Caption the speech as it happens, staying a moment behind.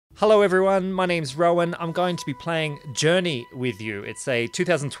Hello everyone, my name's Rowan. I'm going to be playing Journey with you. It's a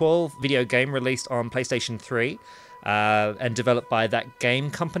 2012 video game released on PlayStation 3 and developed by that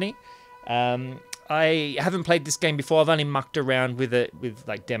game company. I haven't played this game before. I've only mucked around with it with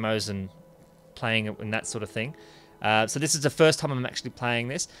like demos and playing it and that sort of thing. So this is the first time I'm actually playing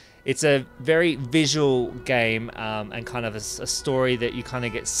this. It's a very visual game and kind of a story that you kind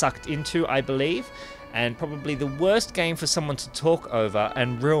of get sucked into, I believe. And probably the worst game for someone to talk over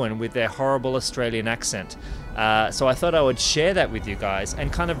and ruin with their horrible Australian accent. So I thought I would share that with you guys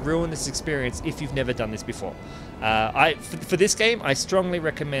and kind of ruin this experience if you've never done this before. For this game, I strongly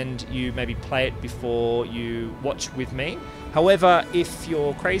recommend you maybe play it before you watch with me. However, if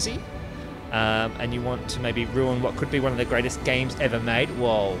you're crazy and you want to maybe ruin what could be one of the greatest games ever made,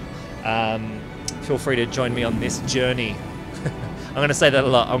 whoa, feel free to join me on this journey. I'm going to say that a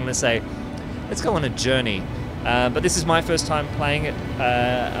lot. I'm going to say, let's go on a journey. But this is my first time playing it.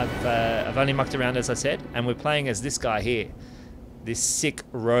 I've only mucked around, as I said, and we're playing as this guy here, this sick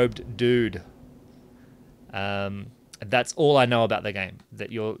robed dude. That's all I know about the game.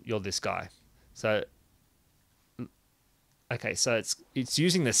 That you're this guy. So, okay, so it's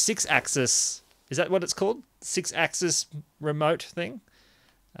using the 6-axis. Is that what it's called? 6-axis remote thing,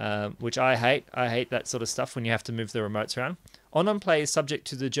 which I hate. I hate that sort of stuff when you have to move the remotes around. On play is subject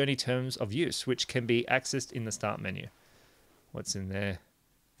to the journey terms of use, which can be accessed in the start menu. What's in there?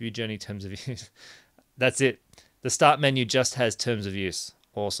 View journey terms of use. That's it. The start menu just has terms of use.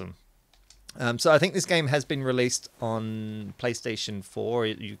 Awesome. So I think this game has been released on PlayStation 4.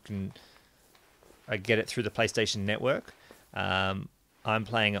 You can get it through the PlayStation Network. I'm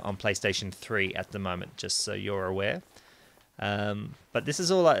playing it on PlayStation 3 at the moment, just so you're aware. But this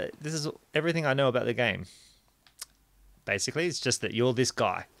is everything I know about the game. Basically, it's just that you're this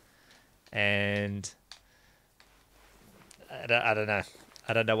guy, and I don't know.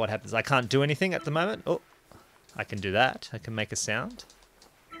 I don't know what happens. I can't do anything at the moment. Oh, I can do that. I can make a sound.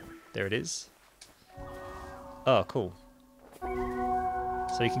 There it is. Oh, cool.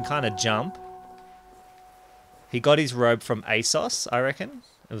 So you can kind of jump. He got his robe from ASOS, I reckon.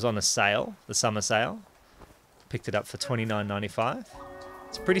 It was on a sale, the summer sale. Picked it up for $29.95.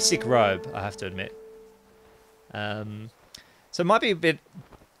 It's a pretty sick robe, I have to admit. So it might be a bit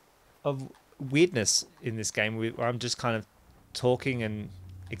of weirdness in this game where I'm just kind of talking and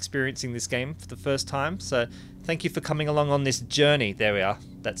experiencing this game for the first time. So thank you for coming along on this journey. There we are.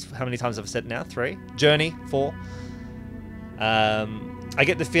 That's how many times I've said it now? 3. Journey, 4. I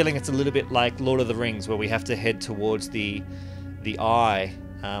get the feeling it's a little bit like Lord of the Rings, where we have to head towards the eye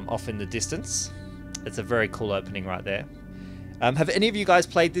off in the distance. It's a very cool opening right there. Have any of you guys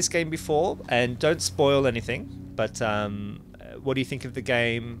played this game before? And don't spoil anything, but what do you think of the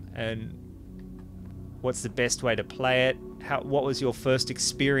game, and what's the best way to play it? What was your first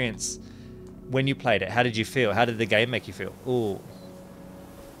experience when you played it? How did you feel? How did the game make you feel? Ooh.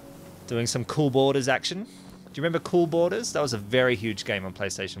 Doing some Cool Borders action. Do you remember Cool Borders? That was a very huge game on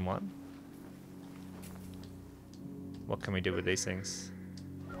PlayStation 1. What can we do with these things?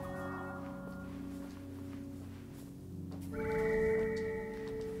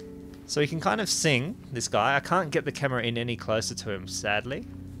 So he can kind of sing, this guy. I can't get the camera in any closer to him, sadly,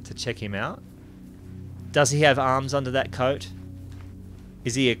 to check him out. Does he have arms under that coat?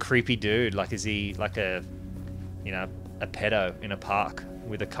 Is he a creepy dude? Like, is he like a pedo in a park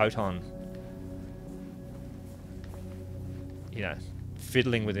with a coat on? You know,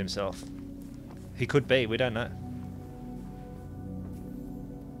 fiddling with himself. He could be, we don't know.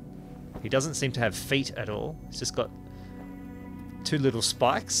 He doesn't seem to have feet at all. He's just got 2 little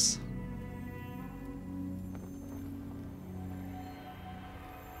spikes.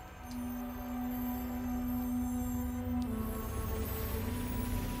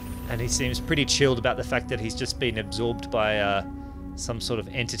 And he seems pretty chilled about the fact that he's just been absorbed by some sort of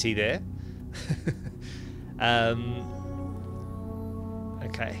entity there.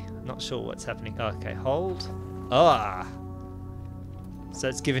 Okay, not sure what's happening. Oh, okay, hold. Ah! So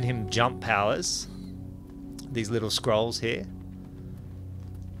it's given him jump powers. These little scrolls here.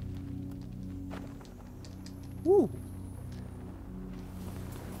 Woo!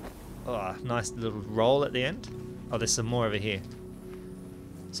 Oh, nice little roll at the end. Oh, there's some more over here.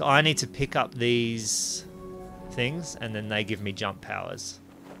 So I need to pick up these things, and then they give me jump powers.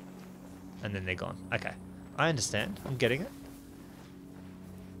 And then they're gone. Okay. I understand. I'm getting it.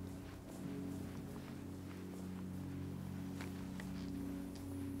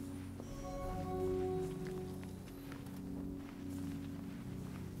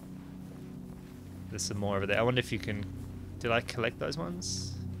 There's some more over there. I wonder if you can... Did I collect those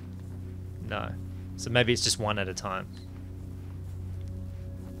ones? No. So maybe it's just one at a time.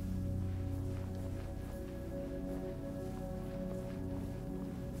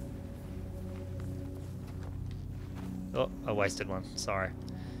 Oh, I wasted one. Sorry.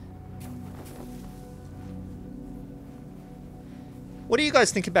 What do you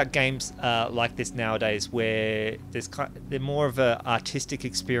guys think about games like this nowadays, where they're more of an artistic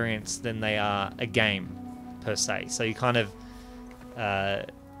experience than they are a game per se? So you kind of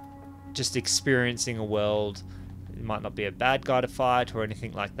just experiencing a world. It might not be a bad guy to fight or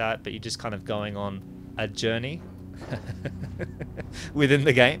anything like that, but you're just kind of going on a journey within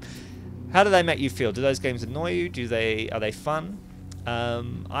the game. How do they make you feel? Do those games annoy you? Are they fun?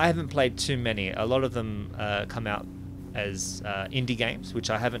 I haven't played too many. A lot of them come out as indie games, which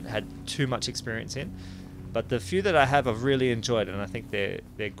I haven't had too much experience in, but the few that I have, I've really enjoyed, and I think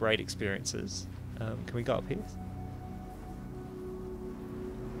they're great experiences. Can we go up here?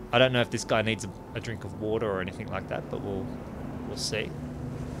 I don't know if this guy needs a drink of water or anything like that, but we'll see.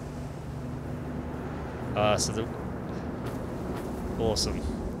 Awesome.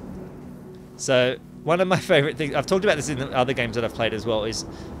 So one of my favorite things, I've talked about this in the other games that I've played as well, is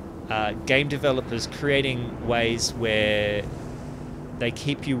game developers creating ways where they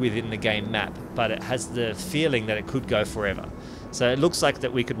keep you within the game map, but it has the feeling that it could go forever. So it looks like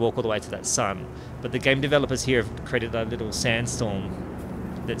that we could walk all the way to that sun, but the game developers here have created a little sandstorm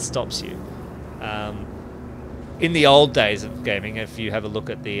that stops you. In the old days of gaming, if you have a look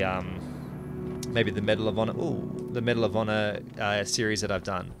at the maybe the Medal of Honor, the Medal of Honor series that I've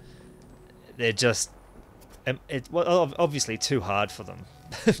done, they're just it's obviously too hard for them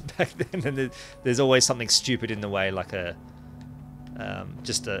back then, and there's always something stupid in the way, like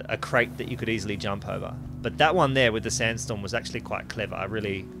just a crate that you could easily jump over. But that one there with the sandstorm was actually quite clever. I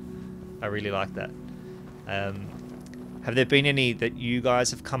really like that. Have there been any that you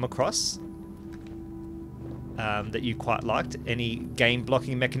guys have come across that you quite liked? Any game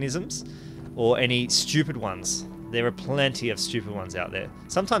blocking mechanisms or any stupid ones? There are plenty of stupid ones out there.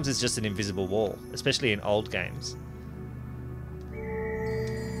 Sometimes it's just an invisible wall, especially in old games.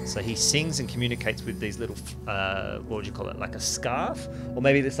 So he sings and communicates with these little, what would you call it, like a scarf? Or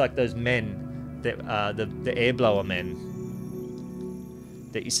maybe it's like those men, that the air blower men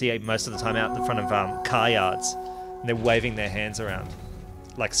that you see most of the time out in front of car yards. And they're waving their hands around.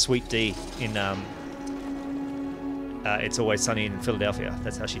 Like Sweet D in It's Always Sunny in Philadelphia.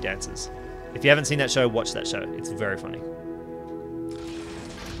 That's how she dances. If you haven't seen that show, watch that show. It's very funny.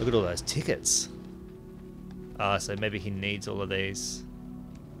 Look at all those tickets. So maybe he needs all of these.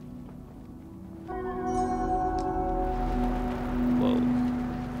 Whoa.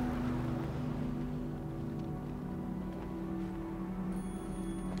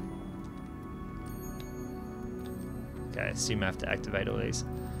 Okay, I assume I have to activate all these.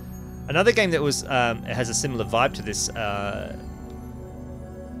 Another game that was it has a similar vibe to this,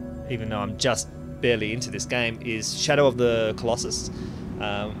 even though I'm just barely into this game, is Shadow of the Colossus,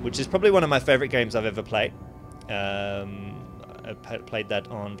 which is probably one of my favorite games I've ever played. I played that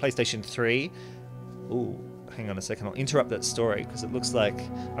on PlayStation 3. Ooh, hang on a second. I'll interrupt that story because it looks like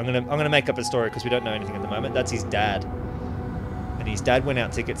I'm gonna make up a story because we don't know anything at the moment. That's his dad, and his dad went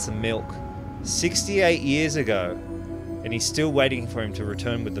out to get some milk 68 years ago, and he's still waiting for him to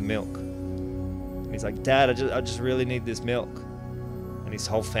return with the milk. And he's like, "Dad, I just really need this milk." And his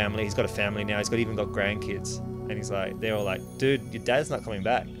whole family, he's got a family now, he's even got grandkids. And he's like, they're all like, "Dude, your dad's not coming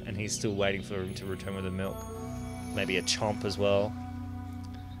back." And he's still waiting for him to return with the milk. Maybe a chomp as well.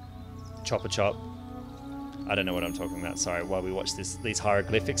 Chopper chop. I don't know what I'm talking about, sorry, while we watch these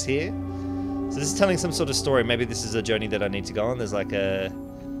hieroglyphics here. So this is telling some sort of story. Maybe this is a journey that I need to go on. There's like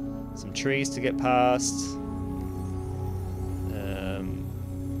some trees to get past.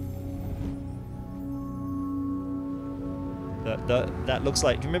 That looks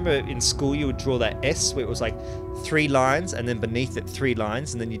like, do you remember in school you would draw that S where it was like 3 lines and then beneath it 3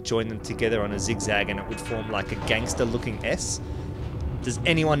 lines and then you'd join them together on a zigzag and it would form like a gangster looking S? Does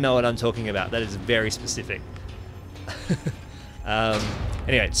anyone know what I'm talking about? That is very specific.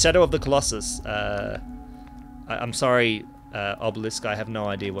 Anyway, Shadow of the Colossus. I'm sorry, Obelisk, I have no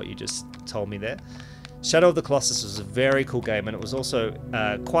idea what you just told me there. Shadow of the Colossus was a very cool game, and it was also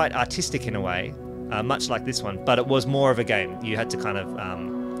quite artistic in a way. Much like this one, but it was more of a game. You had to kind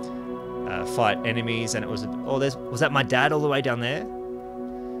of fight enemies, and it was... Oh, was that my dad all the way down there?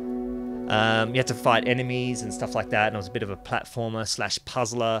 You had to fight enemies and stuff like that, and it was a bit of a platformer /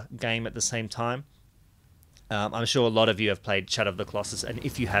 puzzler game at the same time. I'm sure a lot of you have played Shadow of the Colossus, and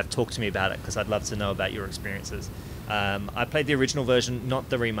if you have, talk to me about it, because I'd love to know about your experiences. I played the original version, not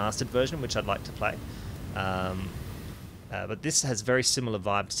the remastered version, which I'd like to play. But this has very similar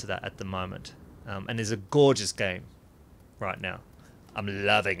vibes to that at the moment. And is a gorgeous game right now. I'm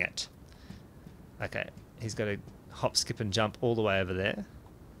loving it. Okay, he's got to hop, skip, and jump all the way over there.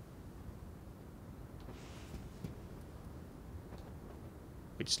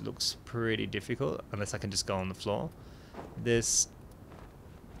 which looks pretty difficult, unless I can just go on the floor. There's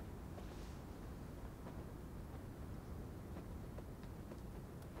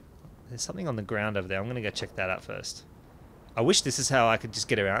something on the ground over there. I'm gonna go check that out first. I wish this is how I could just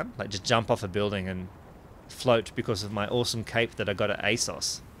get around, like just jump off a building and float because of my awesome cape that I got at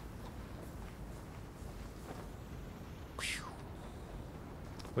ASOS.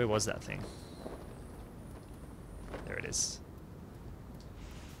 Where was that thing? There it is.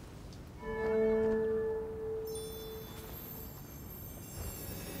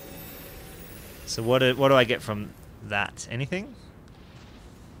 So what do I get from that? Anything?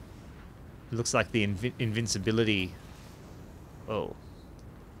 It looks like the invincibility. Oh.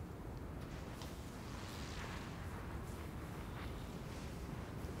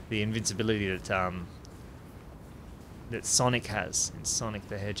 The invincibility that that Sonic has in Sonic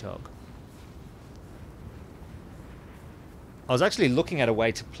the Hedgehog. I was actually looking at a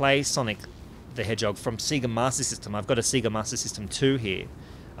way to play Sonic the Hedgehog from Sega Master System. I've got a Sega Master System 2 here.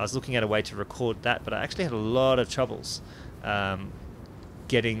 I was looking at a way to record that, but I actually had a lot of troubles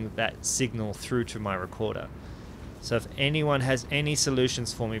getting that signal through to my recorder. So if anyone has any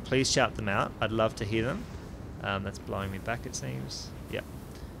solutions for me, please shout them out. I'd love to hear them. That's blowing me back, it seems. Yep.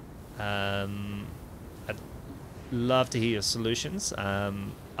 I'd love to hear your solutions,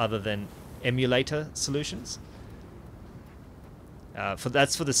 other than emulator solutions.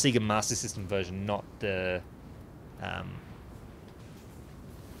 That's for the Sega Master System version, not the...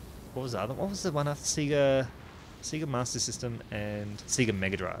 what was the other? What was the one after Sega Master System and Sega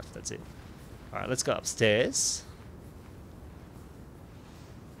Mega Drive? That's it. Alright, let's go upstairs.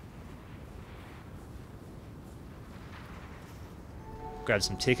 Grab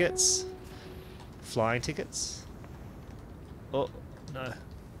some tickets. Flying tickets. Oh, no.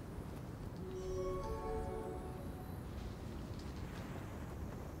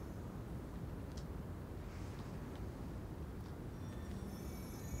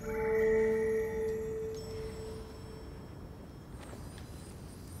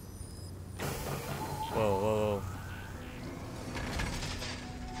 Whoa.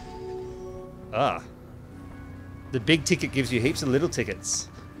 Ah. The big ticket gives you heaps of little tickets.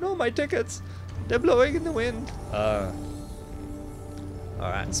 No, my tickets! They're blowing in the wind.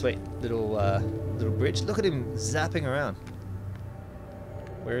 Alright, sweet. Little bridge. Look at him zapping around.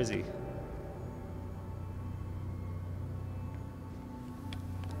 Where is he?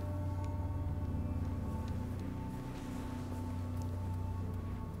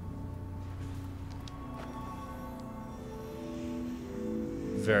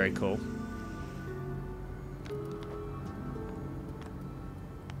 Very cool.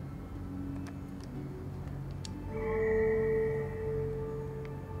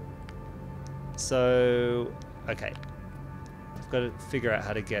 So, okay. I've got to figure out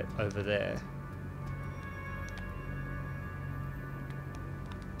how to get over there.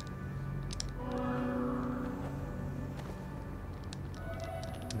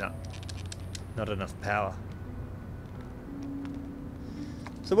 No. Not enough power.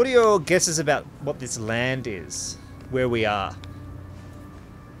 So what are your guesses about what this land is? Where we are?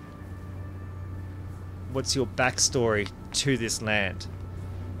 What's your backstory to this land?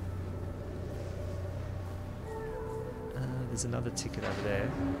 There's another ticket over there.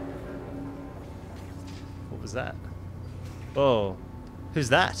 What was that? Oh, who's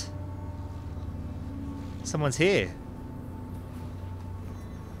that? Someone's here.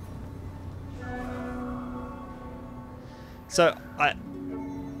 So I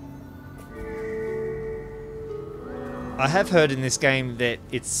have heard in this game that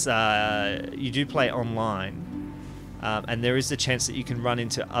it's you do play online, and there is the chance that you can run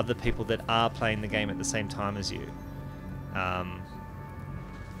into other people that are playing the game at the same time as you.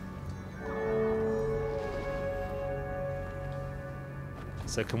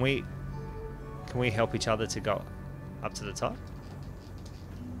 So can we help each other to go up to the top?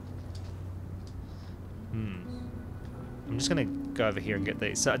 I'm just gonna go over here and get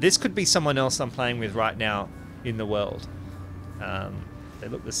these. So this could be someone else I'm playing with right now in the world. They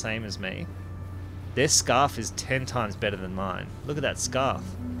look the same as me. Their scarf is 10 times better than mine. Look at that scarf.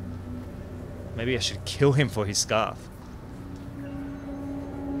 Maybe I should kill him for his scarf.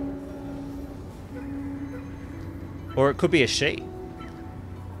 Or it could be a she.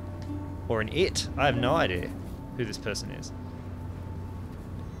 Or an it. I have no idea who this person is.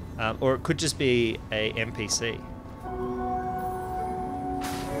 Or it could just be a NPC.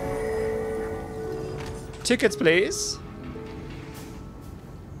 Tickets, please.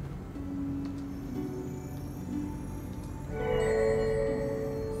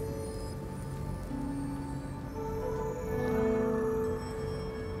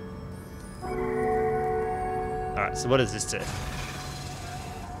 Alright, so what does this do?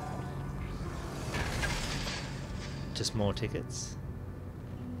 Just more tickets.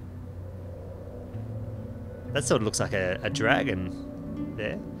 That sort of looks like a dragon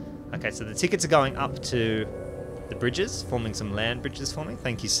there. Okay, so the tickets are going up to the bridges, forming some land bridges for me.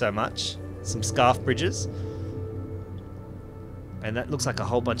 Thank you so much. Some scarf bridges. And that looks like a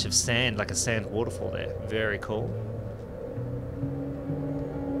whole bunch of sand, like a sand waterfall there. Very cool.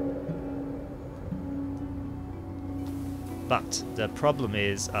 But the problem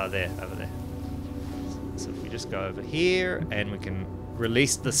is, there, over there. So if we just go over here and we can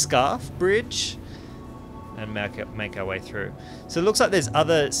release the scarf bridge and make our way through. So it looks like there's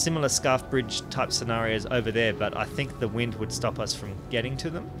other similar scarf bridge type scenarios over there, but I think the wind would stop us from getting to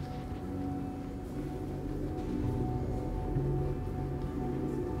them.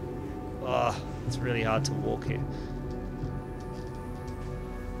 Oh, it's really hard to walk here.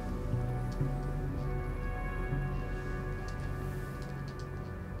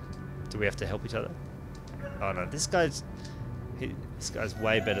 Do we have to help each other? Oh no, this guy's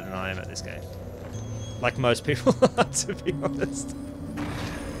way better than I am at this game. Like most people are, to be honest.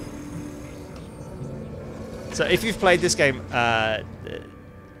 So if you've played this game,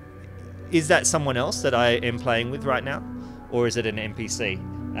 is that someone else that I am playing with right now? Or is it an NPC?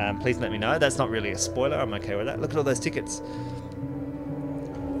 Please let me know. That's not really a spoiler. I'm okay with that. Look at all those tickets.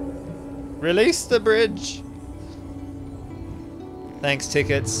 Release the bridge. Thanks,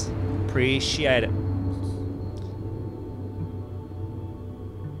 tickets. Appreciate it.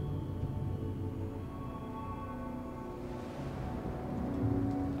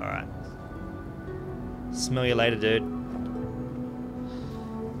 Alright. Smell you later, dude.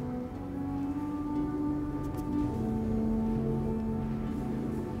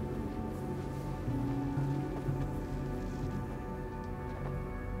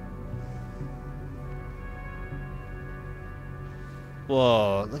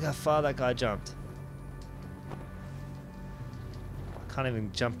 Whoa, look how far that guy jumped. I can't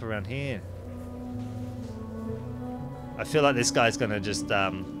even jump around here. I feel like this guy's gonna just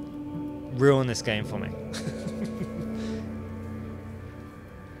ruin this game for me.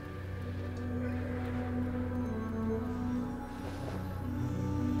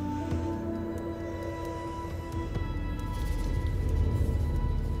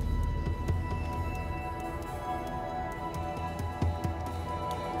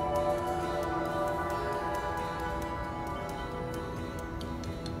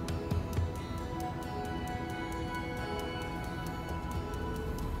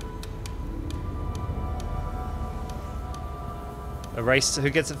 A race to who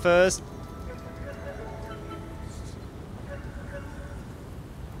gets it first.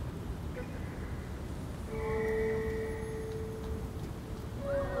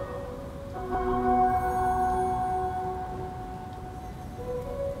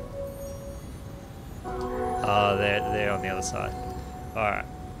 Oh, they're on the other side. Alright.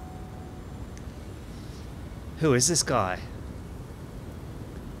 Who is this guy?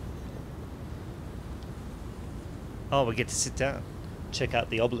 Oh, we get to sit down. Check out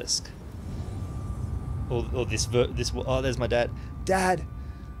the obelisk. Or this. Oh, there's my dad. Dad,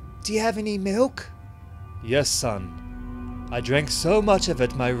 do you have any milk? Yes, son. I drank so much of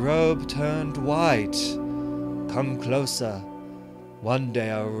it, my robe turned white. Come closer. One day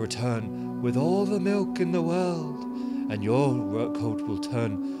I will return with all the milk in the world, and your coat will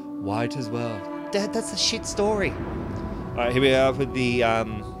turn white as well. Dad, that's a shit story. All right, here we are with the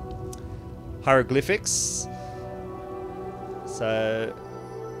hieroglyphics. So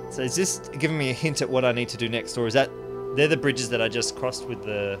is this giving me a hint at what I need to do next, or is that they're the bridges that I just crossed with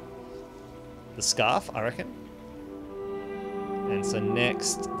the scarf, I reckon? And so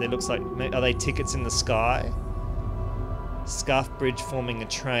next, there looks like, are they tickets in the sky? Scarf bridge forming a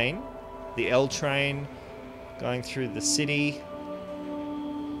train, the L train going through the city.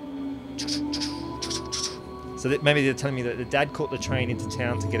 So that maybe they're telling me that the dad caught the train into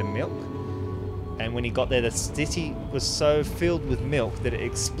town to get a milk. And when he got there, the city was so filled with milk that it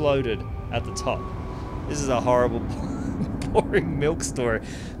exploded at the top. This is a horrible, boring milk story.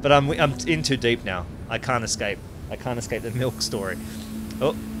 But I'm in too deep now. I can't escape. I can't escape the milk story.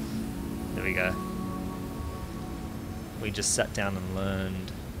 Oh, there we go. We just sat down and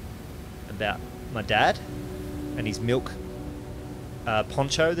learned about my dad and his milk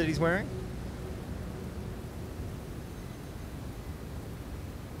poncho that he's wearing.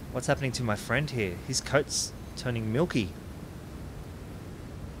 What's happening to my friend here? His coat's turning milky.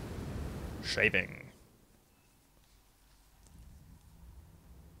 Shaving.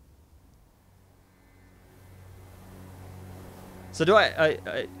 So do I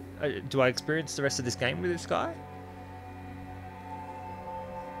experience the rest of this game with this guy?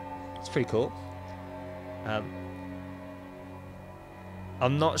 It's pretty cool.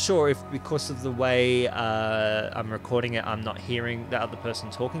 I'm not sure if because of the way I'm recording it, I'm not hearing the other person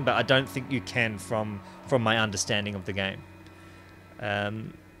talking, but I don't think you can from my understanding of the game.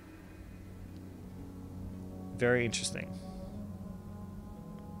 Very interesting.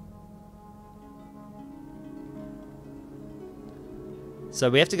 So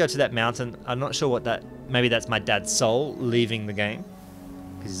we have to go to that mountain. I'm not sure what that... Maybe that's my dad's soul leaving the game.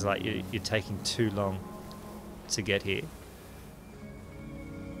 Because he's like, you're taking too long to get here.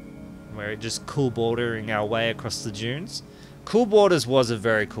 We're just cool bordering our way across the dunes. Cool Borders was a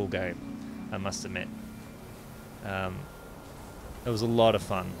very cool game, I must admit. It was a lot of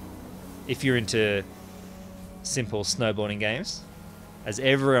fun. If you're into simple snowboarding games, as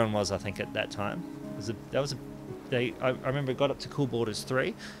everyone was, I think, at that time. I remember it got up to Cool Borders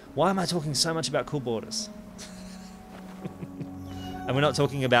 3. Why am I talking so much about Cool Borders? And we're not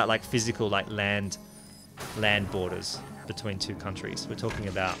talking about like physical, like land borders between two countries. We're talking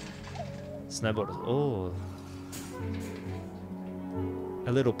about snowboarders. Oh,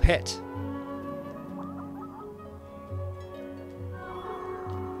 a little pet.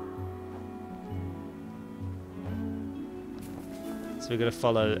 So we're gonna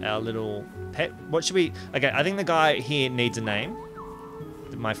follow our little pet. What should we... Okay, I think the guy here needs a name.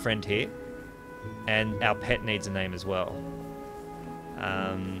 My friend here. And our pet needs a name as well.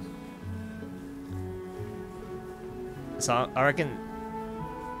 So I reckon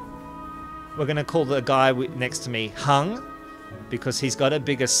we're gonna call the guy next to me Hung, because he's got a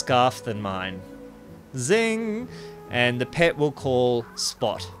bigger scarf than mine. Zing! And the pet we'll call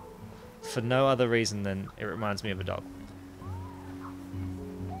Spot, for no other reason than it reminds me of a dog.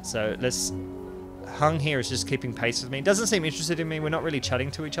 So let's... Hung here is just keeping pace with me. Doesn't seem interested in me. We're not really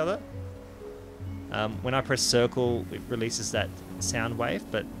chatting to each other. When I press circle, it releases that sound wave,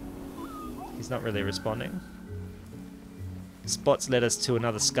 but he's not really responding. Spot's led us to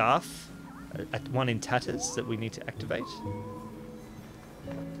another scarf, one in tatters that we need to activate.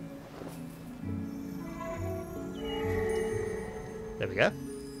 There we go.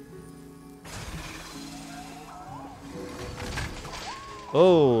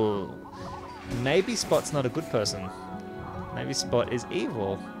 Oh, maybe Spot's not a good person. Maybe Spot is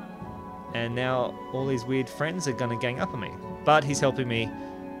evil. And now all these weird friends are gonna gang up on me. But he's helping me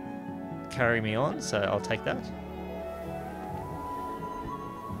carry me on, so I'll take that.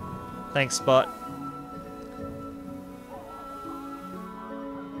 Thanks, Spot.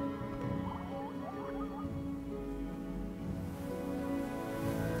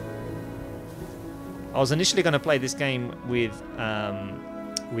 I was initially going to play this game with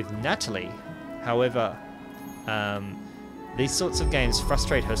Natalie. However, these sorts of games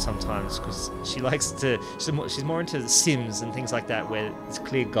frustrate her sometimes because she likes to... She's more into the Sims and things like that, where there's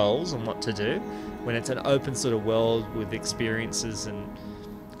clear goals on what to do. When it's an open sort of world with experiences and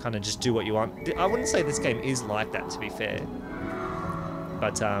kind of just do what you want. I wouldn't say this game is like that, to be fair.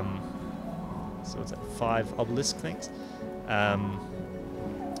 But, so what's that? 5 obelisk things?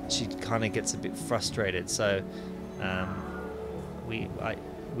 She kind of gets a bit frustrated, so we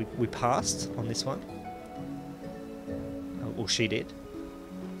passed on this one. Well, she did.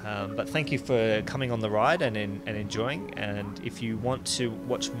 But thank you for coming on the ride and enjoying. And if you want to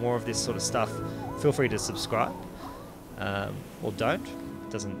watch more of this sort of stuff, feel free to subscribe, or don't.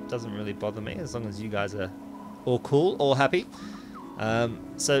 Doesn't really bother me as long as you guys are all cool, all happy.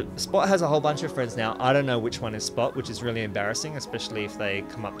 So Spot has a whole bunch of friends now. I don't know which one is Spot, which is really embarrassing, especially if they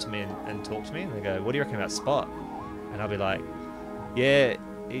come up to me and talk to me and they go, "What do you reckon about Spot?" And I'll be like, "Yeah,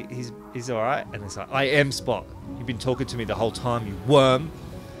 he's all right." And it's like, "I am Spot. You've been talking to me the whole time, you worm."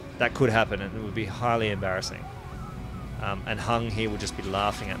 That could happen, and it would be highly embarrassing. And Hung here will just be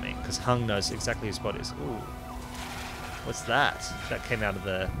laughing at me because Hung knows exactly who Spot is. Ooh, what's that? That came out of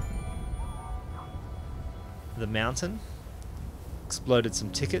the mountain. Exploded some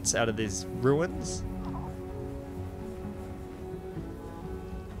tickets out of these ruins.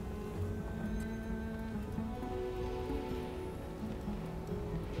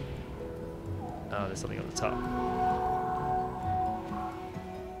 Oh, there's something on the top.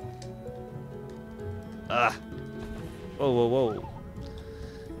 Ah! Whoa, whoa, whoa.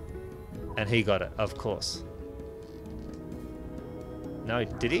 And he got it, of course. No,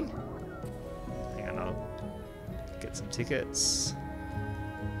 did he? Hang on, I'll get some tickets.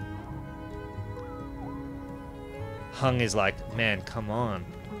 Hung is like, "Man, come on.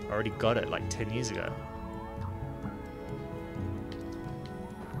 I already got it like 10 years ago."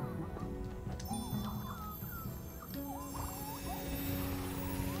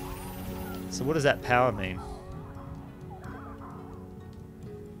 So what does that power mean?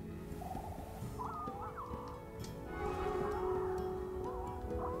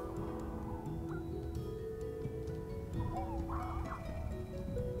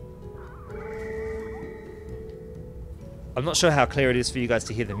 I'm not sure how clear it is for you guys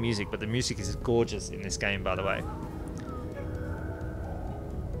to hear the music, but the music is gorgeous in this game, by the way.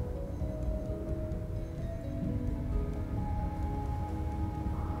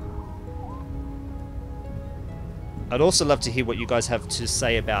 I'd also love to hear what you guys have to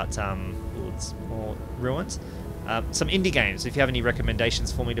say about it's more Ruins. Some indie games, if you have any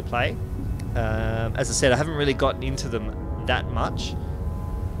recommendations for me to play. As I said, I haven't really gotten into them that much.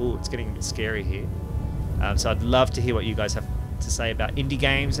 Ooh, it's getting a bit scary here. So I'd love to hear what you guys have to say about indie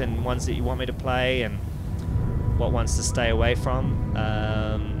games and ones that you want me to play and what ones to stay away from.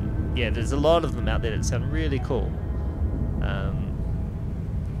 Yeah, there's a lot of them out there that sound really cool.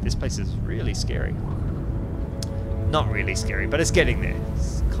 This place is really scary. Not really scary, but it's getting there.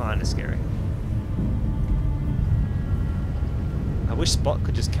 It's kind of scary. I wish Spot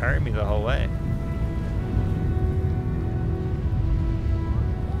could just carry me the whole way.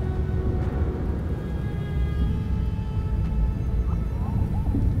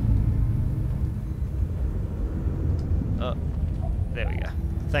 Oh, there we go.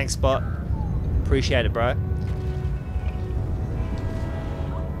 Thanks, Spot. Appreciate it, bro.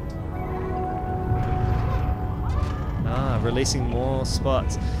 Releasing more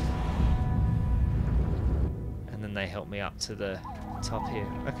spots. And then they help me up to the top here.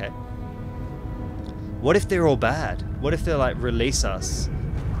 Okay. What if they're all bad? What if they're like, release us?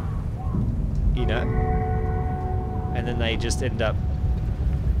 You know? And then they just end up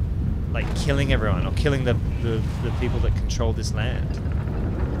like killing everyone or killing the people that control this land.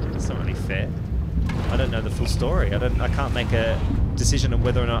 It's not really fair. I don't know the full story. I can't make a decision on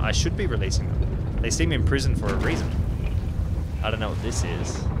whether or not I should be releasing them. They seem in prison for a reason. I don't know what this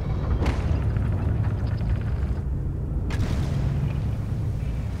is.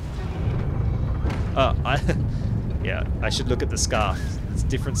 Oh, yeah, I should look at the scarf. It's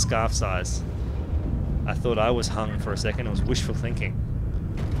different scarf size. I thought I was hung for a second. It was wishful thinking.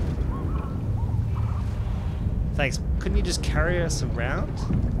 Thanks. Couldn't you just carry us around?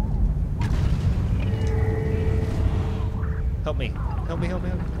 Help me. Help me, help me,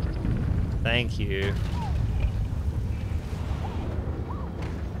 help me. Thank you.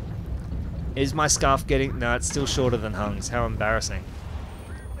 Is my scarf getting... No, it's still shorter than Hung's. How embarrassing.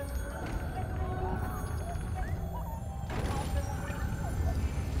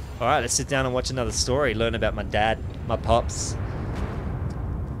 Alright, let's sit down and watch another story. Learn about my dad, my pops.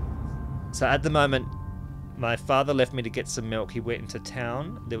 So at the moment, my father left me to get some milk. He went into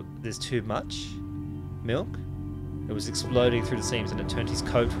town. There's too much milk. It was exploding through the seams and it turned his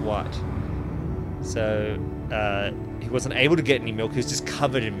coat white. So... he wasn't able to get any milk. He was just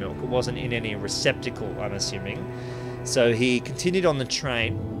covered in milk. It wasn't in any receptacle, I'm assuming. So he continued on the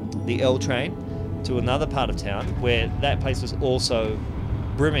train, the L train, to another part of town where that place was also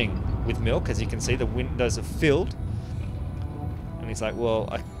brimming with milk. As you can see, the windows are filled. And he's like, well,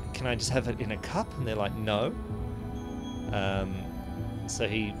 can I just have it in a cup? And they're like, no. So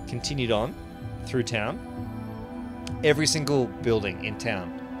he continued on through town. Every single building in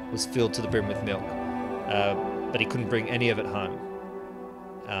town was filled to the brim with milk. But he couldn't bring any of it home.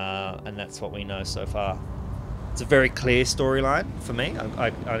 And that's what we know so far. It's a very clear storyline for me.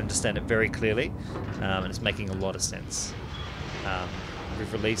 I understand it very clearly, and it's making a lot of sense.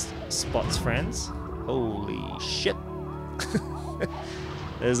 We've released Spot's friends. Holy shit.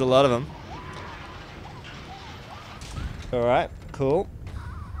 There's a lot of them. Alright, cool.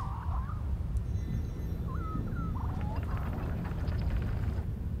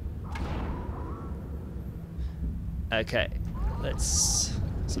 Okay, so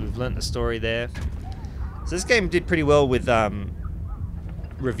we've learnt the story there. So this game did pretty well with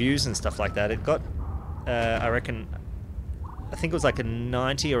reviews and stuff like that. It got, I think it was like a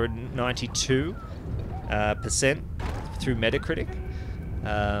 90 or a 92% through Metacritic.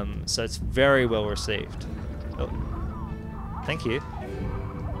 So it's very well received. Oh, thank you.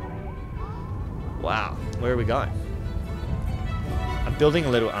 Wow, where are we going? I'm building a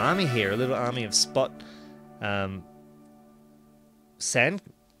little army here, a little army of Spot sand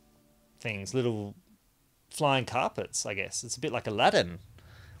things, little flying carpets, I guess. It's a bit like Aladdin.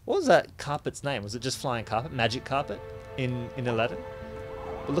 What was that carpet's name? Was it just flying carpet? Magic carpet in Aladdin?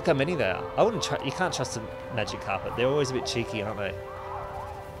 But look how many there are. I wouldn't you can't trust a magic carpet. They're always a bit cheeky, aren't they?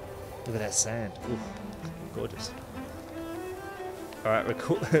 Look at that sand. Oof, gorgeous. Alright, we're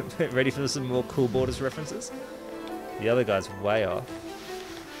cool. Ready for some more Cool Borders references? The other guy's way off.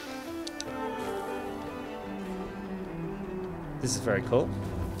 This is very cool.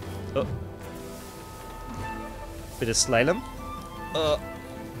 Oh. Bit of slalom. Oh,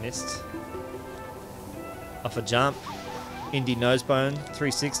 missed. Off a jump. Indie nosebone.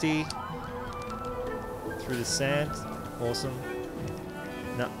 360. Through the sand. Awesome.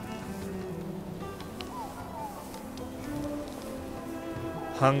 No.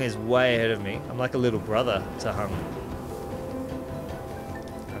 Hung is way ahead of me. I'm like a little brother to Hung.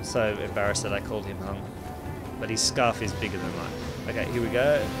 I'm so embarrassed that I called him Hung. But his scarf is bigger than mine. Okay, here we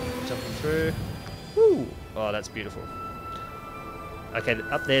go. Jumping through. Woo! Oh, that's beautiful. Okay,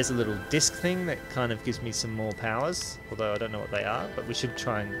 up there's a little disc thing that kind of gives me some more powers. Although I don't know what they are, but we should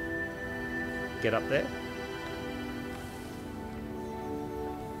try and get up there.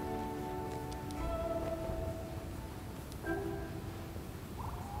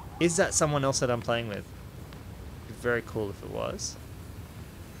 Is that someone else that I'm playing with? It'd be very cool if it was.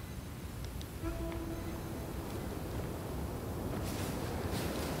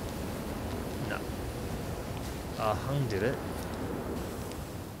 No. Oh, Hung did it.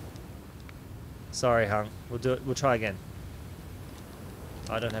 Sorry, Hung. We'll do it. We'll try again.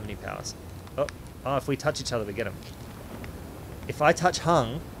 I don't have any powers. Oh, if we touch each other, we get them. If I touch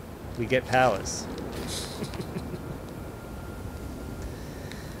Hung, we get powers.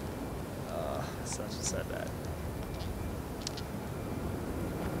 So bad.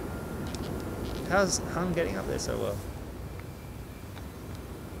 How's Hung getting up there so well?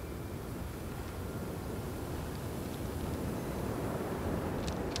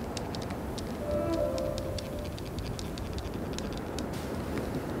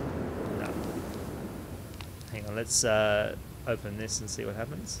 No. Hang on, let's open this and see what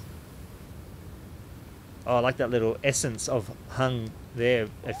happens. Oh, I like that little essence of Hung there,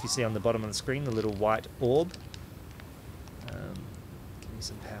 if you see on the bottom of the screen, the little white orb. Give me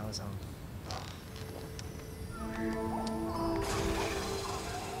some powers, Hung.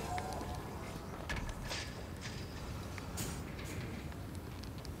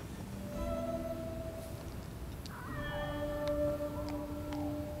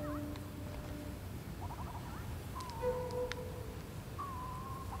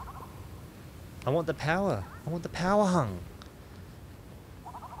 I want the power. I want the power, Hung.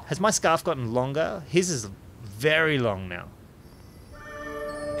 Has my scarf gotten longer? His is very long now.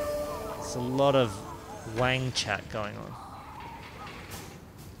 There's a lot of Wang chat going on.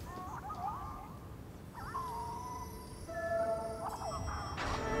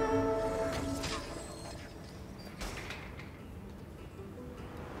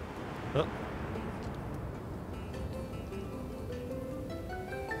 Oh.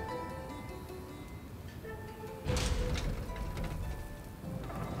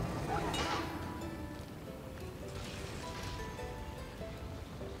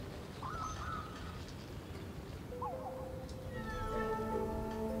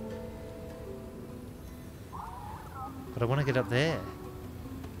 But I want to get up there.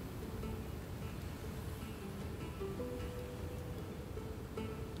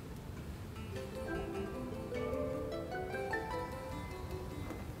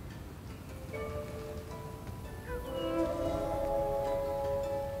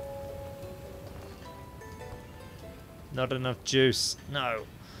 Not enough juice. No.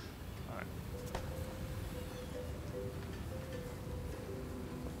 Alright.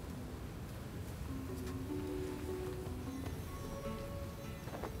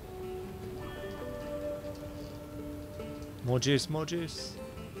 More juice, more juice.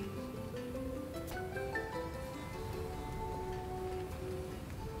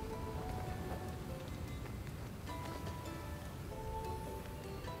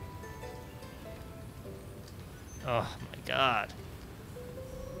 Oh my god.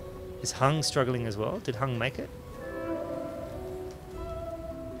 Is Hung struggling as well? Did Hung make it?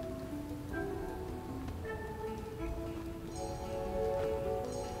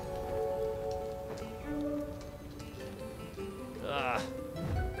 Ah.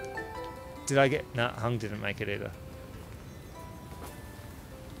 Did I get... No, Hung didn't make it either.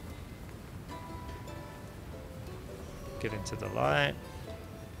 Get into the light.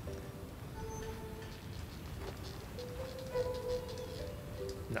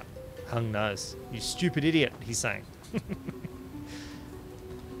 No, Hung knows. You stupid idiot, he's saying.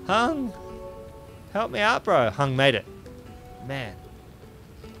 Hung! Help me out, bro. Hung made it. Man.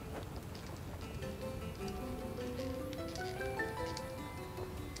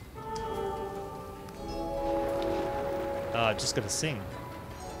 Oh, I've just got to sing.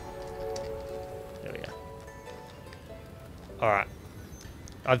 There we go. Alright.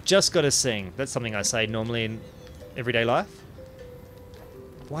 I've just got to sing. That's something I say normally in everyday life.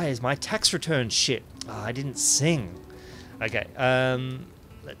 Why is my tax return shit? Oh, I didn't sing. Okay,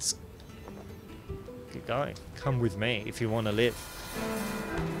 let's keep going. Come with me if you want to live.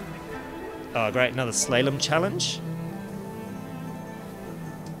 Oh, great, another slalom challenge.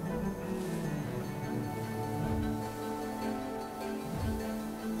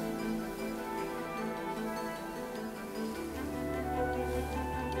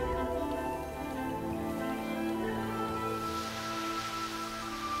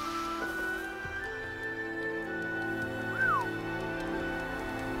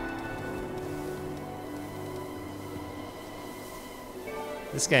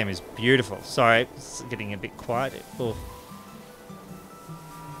 This game is beautiful. Sorry, it's getting a bit quiet. Oh.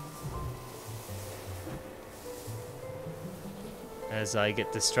 As I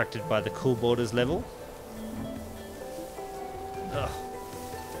get distracted by the Cool Borders level. Ugh.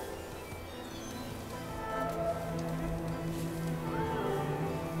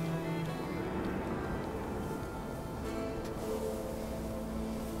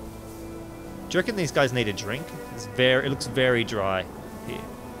 Do you reckon these guys need a drink? It looks very dry here.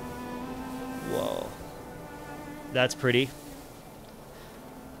 Whoa. That's pretty.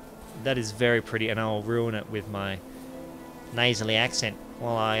 That is very pretty, and I'll ruin it with my nasally accent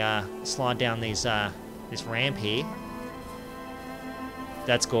while I slide down these this ramp here.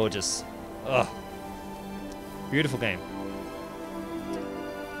 That's gorgeous. Ugh. Beautiful game.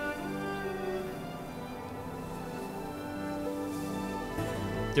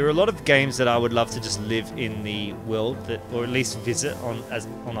 There are a lot of games that I would love to just live in the world, or at least visit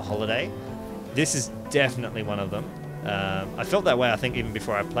on a holiday. This is definitely one of them. I felt that way, I think, even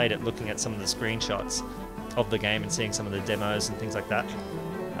before I played it, looking at some of the screenshots of the game and seeing some of the demos and things like that.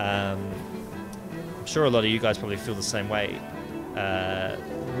 I'm sure a lot of you guys probably feel the same way.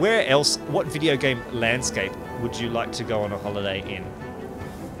 Where else, what video game landscape would you like to go on a holiday in?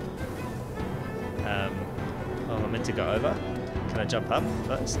 Oh, I'm meant to go over. Can I jump up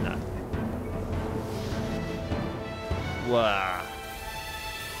first? No. Wow.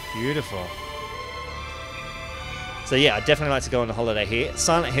 Beautiful. So yeah, I'd definitely like to go on a holiday here.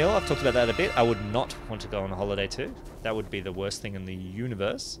 Silent Hill, I've talked about that a bit. I would not want to go on a holiday to. That would be the worst thing in the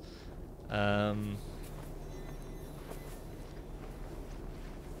universe. Some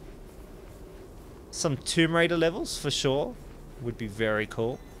Tomb Raider levels, for sure, would be very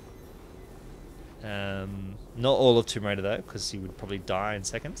cool. Not all of Tomb Raider, though, because he would probably die in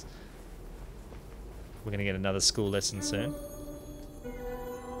seconds. We're going to get another school lesson soon.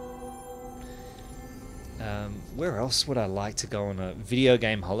 Where else would I like to go on a video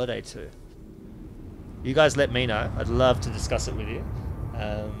game holiday to? You guys let me know. I'd love to discuss it with you.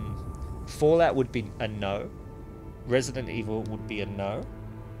 Fallout would be a no. Resident Evil would be a no.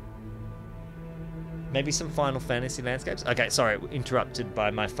 Maybe some Final Fantasy landscapes. Okay, sorry, interrupted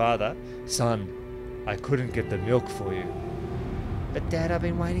by my father. Son, I couldn't get the milk for you. But Dad, I've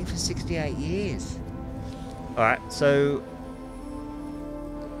been waiting for 68 years. Alright, so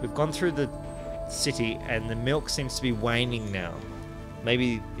we've gone through the city and the milk seems to be waning now.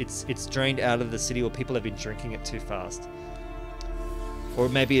 Maybe it's drained out of the city, or people have been drinking it too fast. Or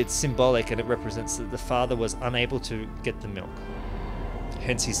maybe it's symbolic and it represents that the father was unable to get the milk.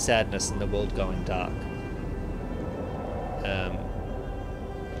 Hence his sadness and the world going dark.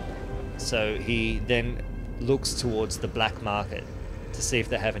 So he then looks towards the black market to see if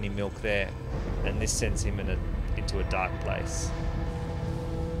they have any milk there, and this sends him into a dark place.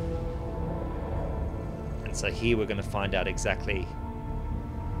 And so here we're going to find out exactly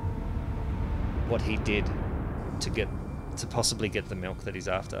what he did to possibly get the milk that he's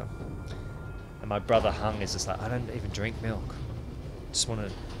after. And my brother Hung is just like, I don't even drink milk. Just want a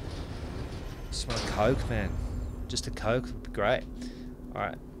Coke, man. Just a Coke would be great. All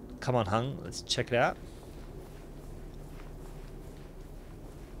right, come on, Hung. Let's check it out.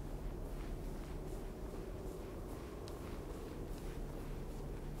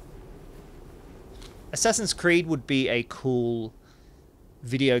 Assassin's Creed would be a cool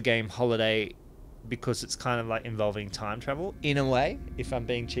video game holiday because it's kind of like involving time travel in a way, if I'm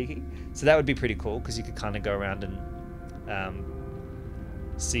being cheeky. So that would be pretty cool because you could kind of go around and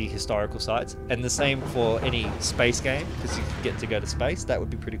see historical sites. And the same for any space game, because you could get to go to space. That would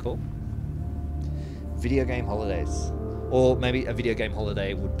be pretty cool. Video game holidays. Or maybe a video game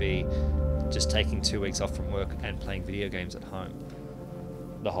holiday would be just taking 2 weeks off from work and playing video games at home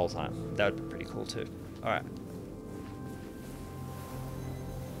the whole time. That would be pretty cool too. Alright.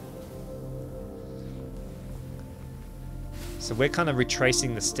 So we're kind of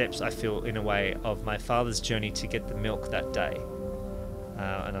retracing the steps, I feel, in a way, of my father's journey to get the milk that day.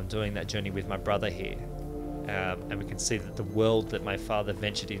 And I'm doing that journey with my brother here. And we can see that the world that my father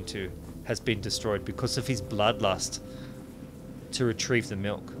ventured into has been destroyed because of his bloodlust to retrieve the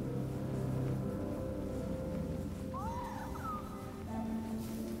milk.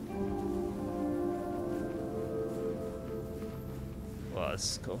 Wow,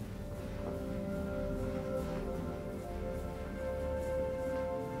 this is cool.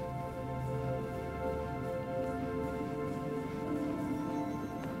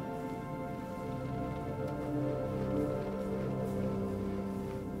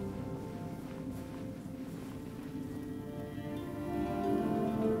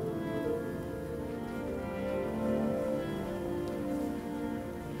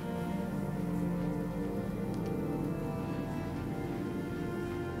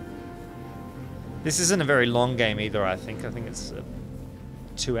 This isn't a very long game either, I think. I think it's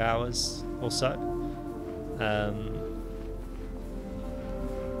 2 hours or so.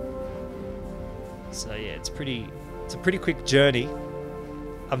 So yeah, it's a pretty quick journey.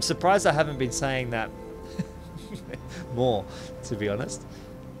 I'm surprised I haven't been saying that more, to be honest.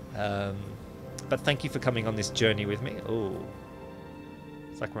 But thank you for coming on this journey with me. Oh,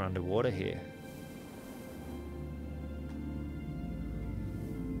 it's like we're underwater here.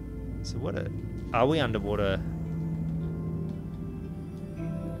 So are we underwater?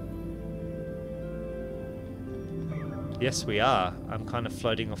 Yes, we are. I'm kind of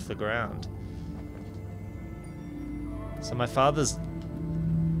floating off the ground. So my father's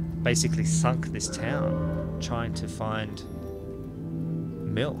basically sunk this town trying to find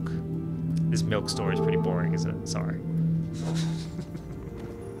milk. This milk story is pretty boring, isn't it? Sorry.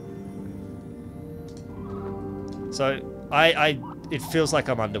 So it feels like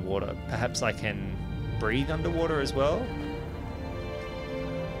I'm underwater. Perhaps I can breathe underwater as well.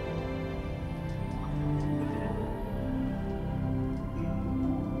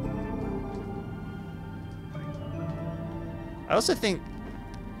 I also think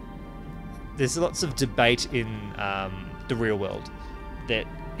there's lots of debate in the real world that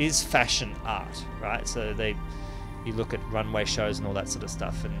is fashion art, right? So you look at runway shows and all that sort of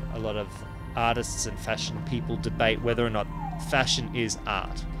stuff, and a lot of artists and fashion people debate whether or not fashion is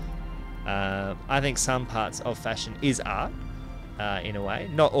art. I think some parts of fashion is art, in a way,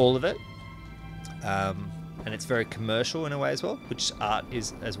 not all of it, and it's very commercial in a way as well, which art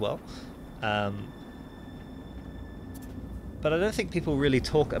is as well. But I don't think people really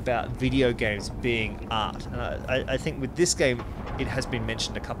talk about video games being art. And I think with this game, it has been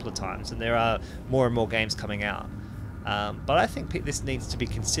mentioned a couple of times, and there are more and more games coming out. But I think this needs to be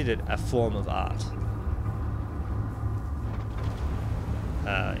considered a form of art,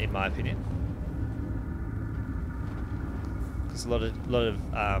 in my opinion. Because a lot of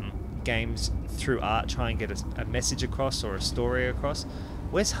games through art try and get a message across or a story across.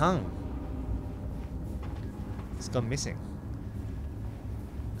 Where's Hung? He's gone missing.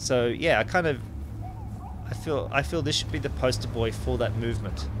 So yeah, I feel this should be the poster boy for that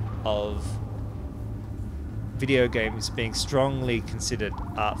movement of video games being strongly considered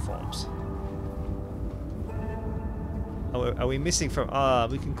art forms. Are we missing from?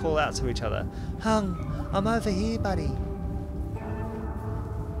 We can call out to each other. Hung, I'm over here, buddy.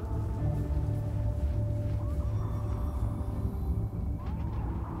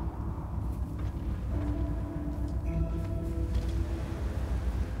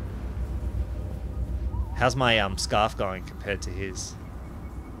 How's my scarf going compared to his?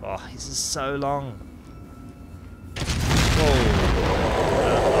 Oh, his is so long.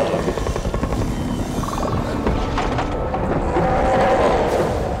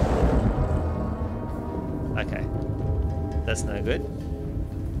 Okay, that's no good.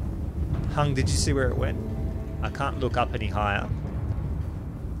 Hung, did you see where it went? I can't look up any higher.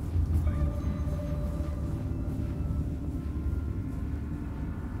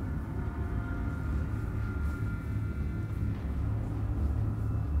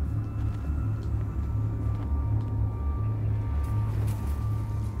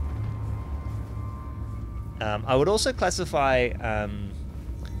 I would also classify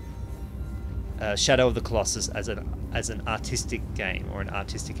Shadow of the Colossus as an artistic game or an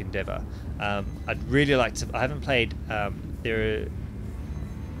artistic endeavor. I'd really like to. I haven't played.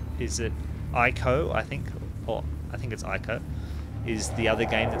 Is it Ico? I think it's Ico. Is the other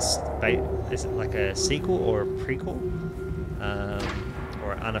game is it like a sequel or a prequel,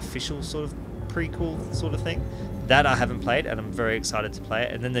 or an unofficial sort of prequel sort of thing? That I haven't played, and I'm very excited to play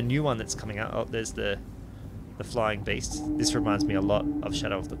it. And then the new one that's coming out. Oh, there's the flying beast. This reminds me a lot of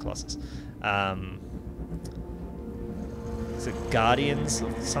Shadow of the Colossus. Is it Guardians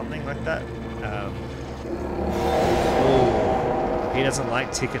or something like that? Oh, he doesn't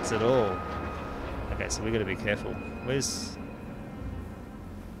like tickets at all. Okay, so we got to be careful. Where's?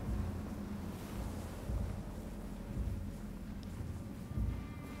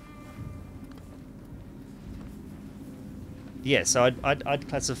 Yeah, so I'd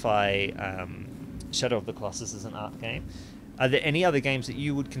classify Shadow of the Colossus as an art game. Are there any other games that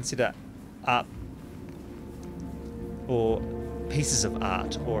you would consider art or pieces of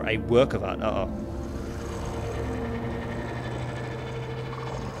art or a work of art? Whoa,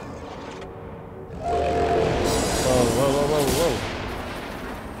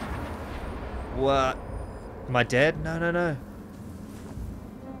 whoa. What? Am I dead? No.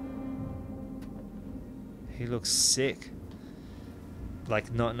 He looks sick.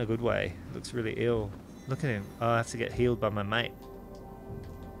 Like, not in a good way. Looks really ill. Look at him. Oh, I have to get healed by my mate.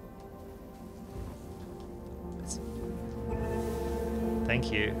 Thank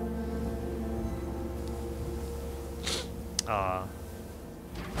you. Ah.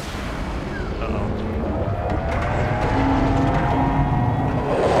 Uh-oh.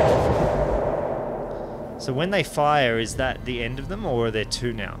 So when they fire, is that the end of them, or are there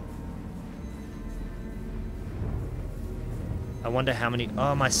two now? I wonder how many...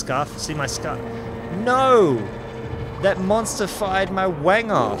 Oh, my scarf. See my scarf? No! That monster fired my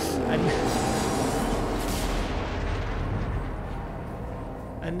wang off.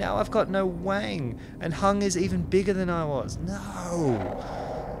 And now I've got no wang. And Hung is even bigger than I was. No!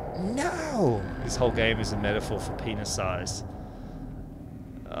 No! This whole game is a metaphor for penis size.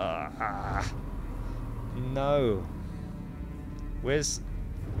 No. Where is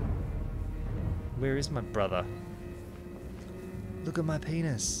my brother? Look at my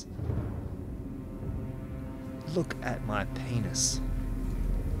penis. Look at my penis.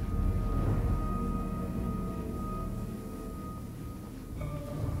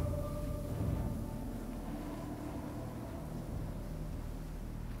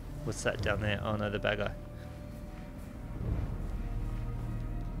 What's that down there? Oh no, the bad guy.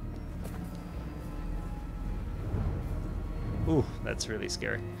 Ooh, that's really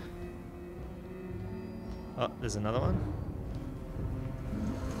scary. Oh, there's another one.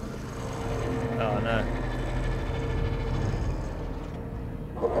 Oh no.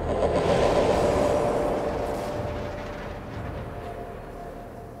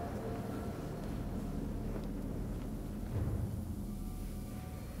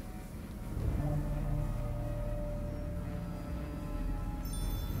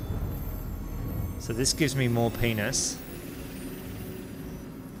 So this gives me more penis.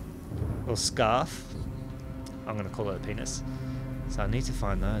 Or scarf. I'm going to call it a penis. So I need to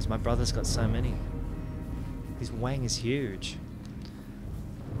find those. My brother's got so many. His wang is huge.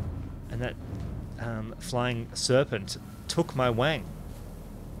 And that flying serpent took my wang.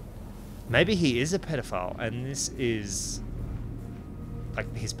 Maybe he is a pedophile, and this is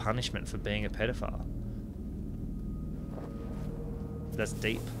like his punishment for being a pedophile. That's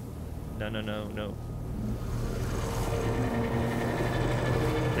deep. No, no, no, no.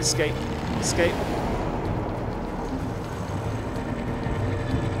 Escape. Escape.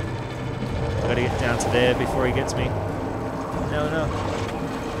 I gotta get down to there before he gets me. No, no.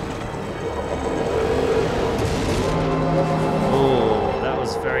 Oh, that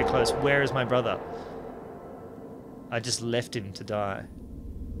was very close. Where is my brother? I just left him to die.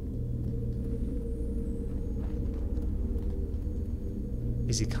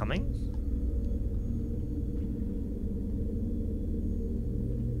 Is he coming?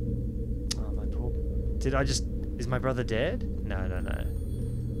 Did I just... Is my brother dead? No, no, no.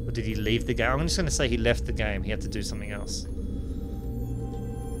 Or did he leave the game? I'm just going to say he left the game. He had to do something else.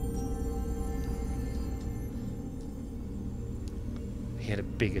 He had a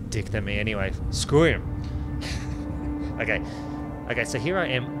bigger dick than me anyway. Screw him. Okay. Okay, so here I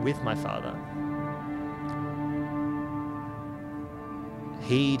am with my father.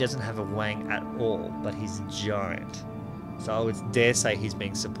 He doesn't have a wang at all, but he's giant. So I would dare say he's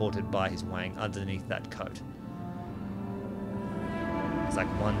being supported by his wang underneath that coat. It's like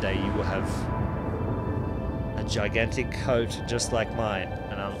one day you will have a gigantic coat just like mine.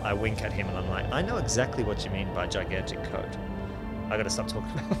 And I wink at him and I'm like, I know exactly what you mean by gigantic coat. I gotta stop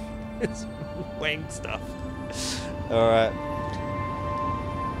talking about this wang stuff. Alright.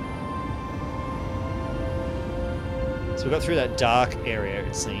 So we got through that dark area,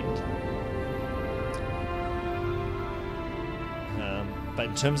 it seemed. But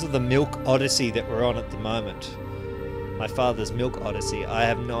in terms of the milk odyssey that we're on at the moment, my father's milk odyssey, I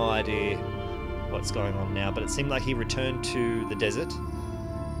have no idea what's going on now, but it seemed like he returned to the desert.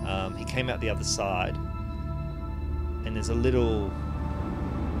 He came out the other side, and there's a little...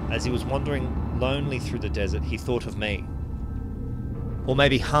 As he was wandering lonely through the desert, he thought of me. Or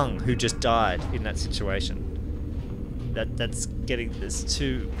maybe Hung, who just died in that situation. That's getting... There's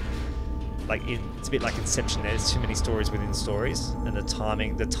two... Like it's a bit like Inception. There's too many stories within stories, and the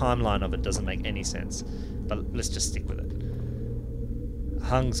timeline of it doesn't make any sense. But let's just stick with it.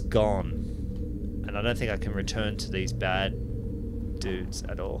 Hung's gone, and I don't think I can return to these bad dudes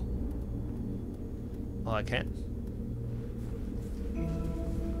at all. Oh, I can.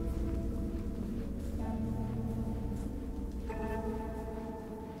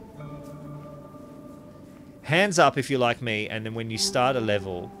 Hands up if you're like me, and then when you start a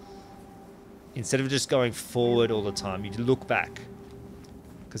level, instead of just going forward all the time, you look back.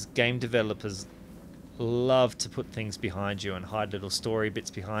 Because game developers love to put things behind you and hide little story bits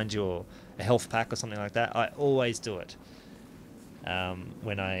behind you, or a health pack or something like that. I always do it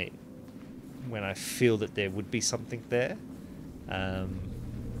when I feel that there would be something there.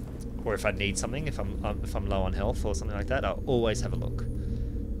 Or if I need something, if I'm low on health or something like that, I'll always have a look.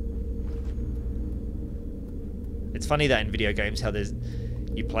 It's funny that in video games how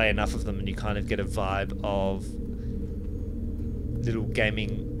you play enough of them and you kind of get a vibe of little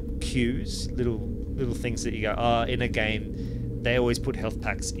gaming cues, little things that you go, oh, in a game they always put health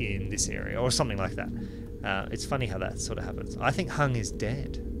packs in this area or something like that. It's funny how that sort of happens. I think Hung is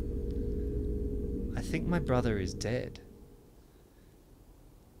dead. I think my brother is dead,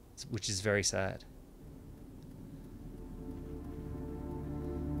 which is very sad.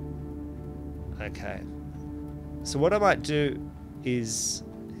 Okay. So what I might do is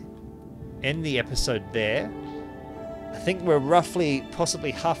end the episode there. I think we're roughly,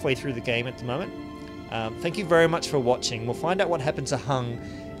 possibly halfway through the game at the moment. Thank you very much for watching. We'll find out what happened to Hung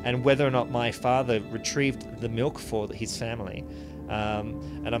and whether or not my father retrieved the milk for his family.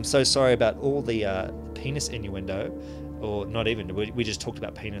 And I'm so sorry about all the penis innuendo. Or not even, we just talked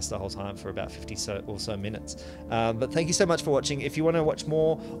about penis the whole time for about 50 or so minutes. But thank you so much for watching. If you want to watch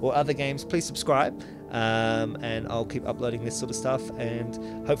more or other games, please subscribe. And I'll keep uploading this sort of stuff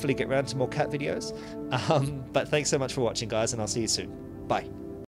and hopefully get around to more cat videos. But thanks so much for watching, guys, and I'll see you soon. Bye.